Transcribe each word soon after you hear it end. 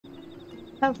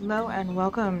Hello and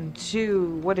welcome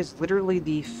to what is literally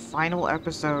the final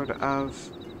episode of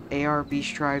AR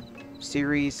Beast Tribe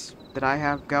series that I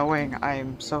have going.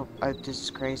 This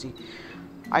is crazy.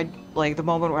 Like, the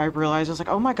moment where I realized, I was like,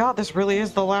 oh my god, this really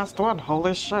is the last one.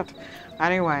 Holy shit.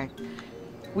 Anyway,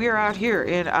 we are out here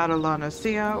in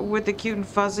Noscea with the cute and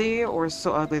fuzzy, or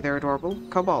so ugly they're adorable,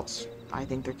 Kobolds. I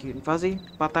think they're cute and fuzzy,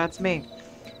 but that's me.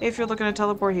 If you're looking to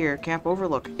teleport here, Camp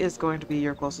Overlook is going to be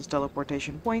your closest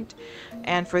teleportation point.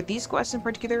 And for these quests in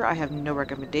particular, I have no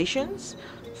recommendations.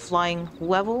 Flying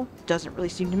level doesn't really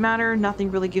seem to matter.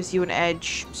 Nothing really gives you an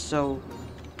edge, so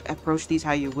approach these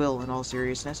how you will in all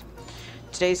seriousness.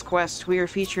 Today's quest, we are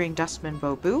featuring Dustman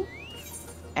Bobu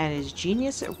and his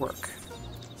genius at work.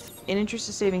 In interest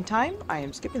of saving time, I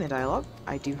am skipping the dialogue.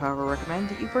 I do, however, recommend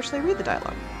that you personally read the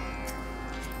dialogue.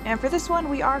 And for this one,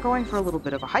 we are going for a little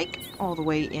bit of a hike all the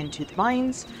way into the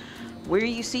mines. Where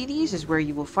you see these is where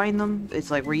you will find them.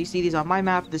 It's like where you see these on my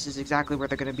map, this is exactly where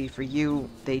they're going to be for you.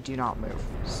 They do not move.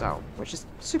 So, which is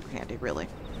super handy, really.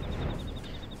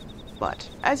 But,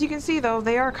 as you can see though,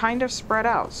 they are kind of spread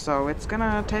out, so it's going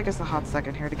to take us a hot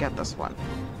second here to get this one.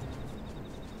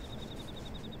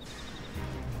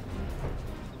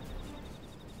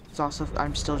 It's also,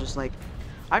 I'm still just like,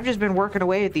 I've just been working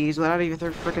away at these without even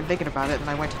freaking thinking about it, and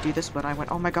I went to do this one, I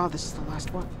went, oh my god, this is the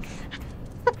last one.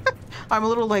 I'm a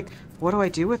little like, what do I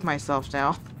do with myself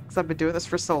now? Because I've been doing this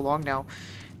for so long now.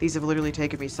 These have literally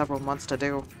taken me several months to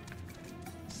do.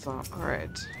 So, alright.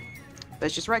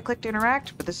 Let's just right-click to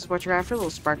interact, but this is what you're after, a little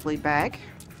sparkly bag.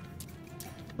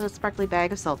 A little sparkly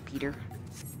bag of saltpeter.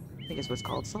 I think is what's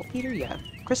called. Saltpeter? Yeah.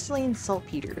 Crystalline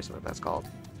saltpeter is what that's called.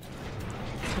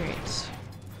 Alright.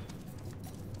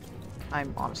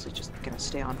 I'm honestly just gonna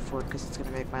stay on foot because it's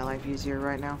gonna make my life easier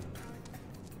right now.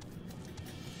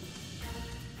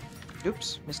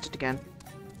 Oops, missed it again.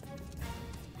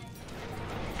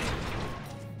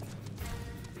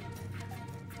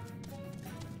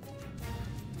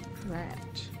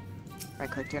 Right.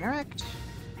 Right-click to interact.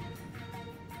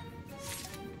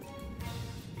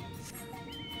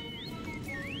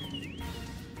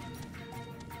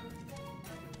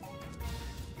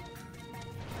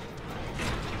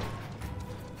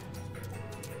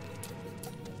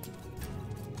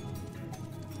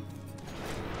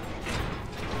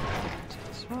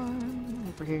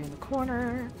 Over here in the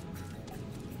corner.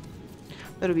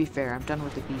 But to be fair, I'm done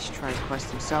with the Beast Tribe quests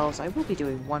themselves. I will be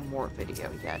doing one more video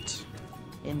yet,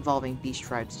 involving Beast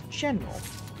Tribes in general.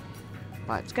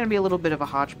 But it's going to be a little bit of a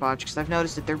hodgepodge, because I've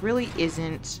noticed that there really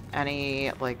isn't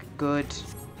any, like, good,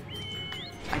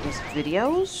 I guess,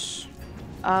 videos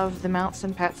of the mounts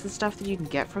and pets and stuff that you can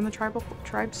get from the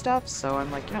tribe stuff. So I'm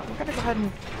like, you know, we're going to go ahead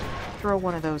and throw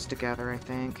one of those together, I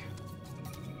think.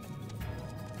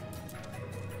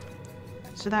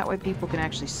 So that way people can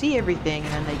actually see everything,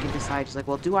 and then they can decide, just like,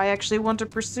 well, do I actually want to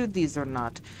pursue these or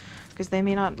not? Because they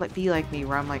may not be like me,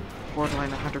 where I'm like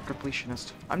borderline 100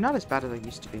 completionist. I'm not as bad as I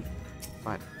used to be,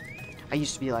 but I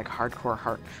used to be like hardcore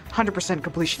 100%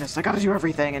 completionist. I gotta do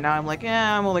everything, and now I'm like,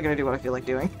 yeah, I'm only gonna do what I feel like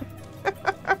doing.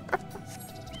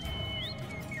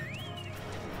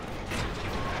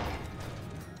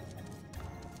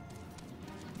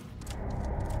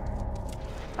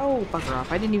 Oh, bugger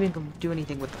off. I didn't even do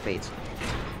anything with the fates.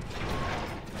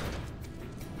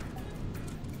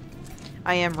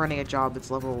 I am running a job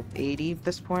that's level 80 at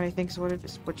this point, I think is what it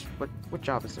is. What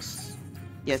job is this?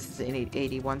 Yes, it's an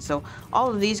 81. So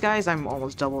all of these guys, I'm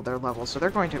almost double their level. So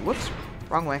they're going to, whoops,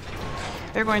 wrong way.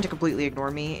 They're going to completely ignore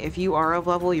me. If you are of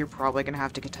level, you're probably going to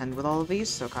have to contend with all of these.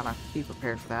 So kind of be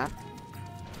prepared for that.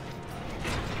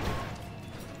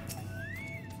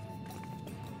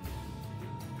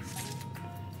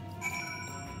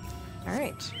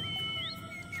 Alright.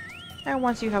 And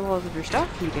once you have all of your stuff,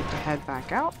 you get to head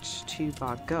back out to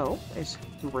Bago, is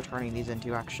who we're turning these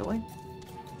into, actually.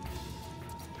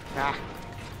 Ah.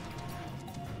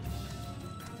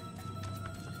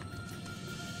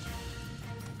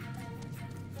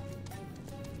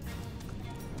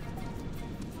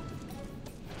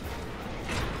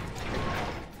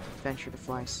 Venture to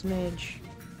fly a smidge.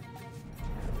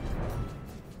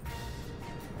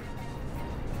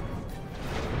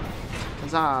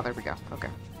 Huzzah, there we go. Okay.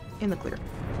 In the clear.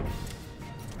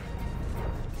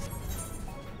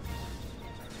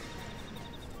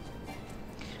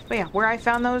 But yeah, where I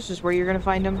found those is where you're going to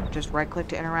find them. Just right-click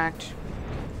to interact.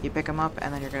 You pick them up,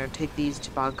 and then you're going to take these to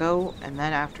Bago, and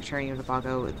then after turning them to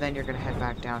Bago, then you're going to head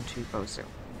back down to Bozu.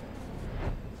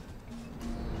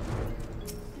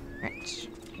 Right.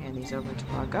 Hand these over to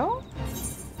Bago.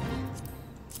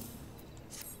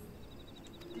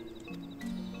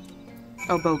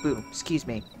 Oh, Bobu. Excuse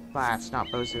me. Well, it's not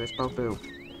Bozu, it's Bobu.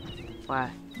 Well,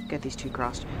 get these two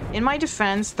crossed. In my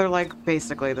defense, they're like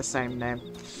basically the same name.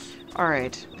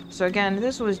 Alright, so again,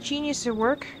 this was Genius at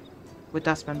Work with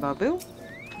Dustman Babu,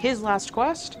 his last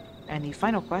quest, and the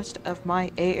final quest of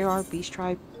my AAR Beast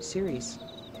Tribe series.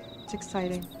 It's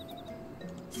exciting.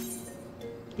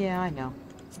 Yeah, I know.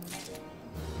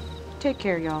 Take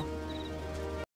care, y'all.